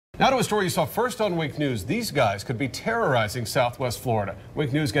Now to a story you saw first on Wink News. These guys could be terrorizing Southwest Florida.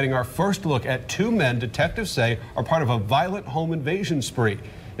 Wink News getting our first look at two men detectives say are part of a violent home invasion spree.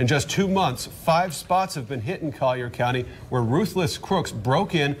 In just 2 months, 5 spots have been hit in Collier County where ruthless crooks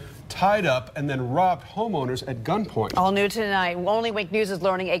broke in, tied up, and then robbed homeowners at gunpoint. All new tonight. Only Wink News is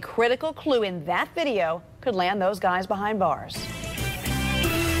learning a critical clue in that video could land those guys behind bars.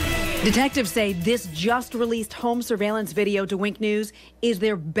 Detectives say this just released home surveillance video to Wink News is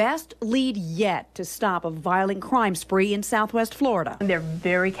their best lead yet to stop a violent crime spree in Southwest Florida. They're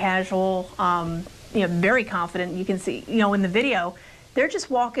very casual, very confident. You can see, in the video, they're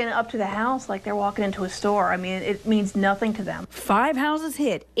just walking up to the house like they're walking into a store. I mean, it means nothing to them. 5 houses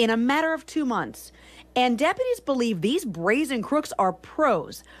hit in a matter of 2 months. And deputies believe these brazen crooks are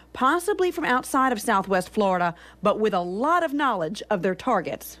pros, possibly from outside of Southwest Florida, but with a lot of knowledge of their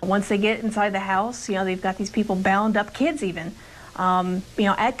targets. Once they get inside the house, they've got these people bound up, kids even,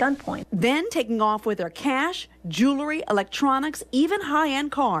 at gunpoint. Then taking off with their cash, jewelry, electronics, even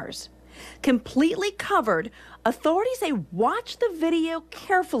high-end cars. Completely covered, authorities say watch the video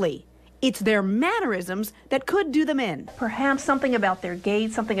carefully. It's their mannerisms that could do them in. Perhaps something about their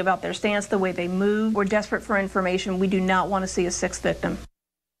gait, something about their stance, the way they move. We're desperate for information. We do not want to see a 6th victim.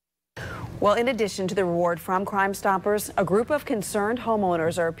 Well, in addition to the reward from Crime Stoppers, a group of concerned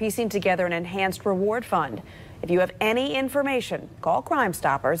homeowners are piecing together an enhanced reward fund. If you have any information, call Crime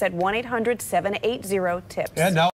Stoppers at 1-800-780-TIPS.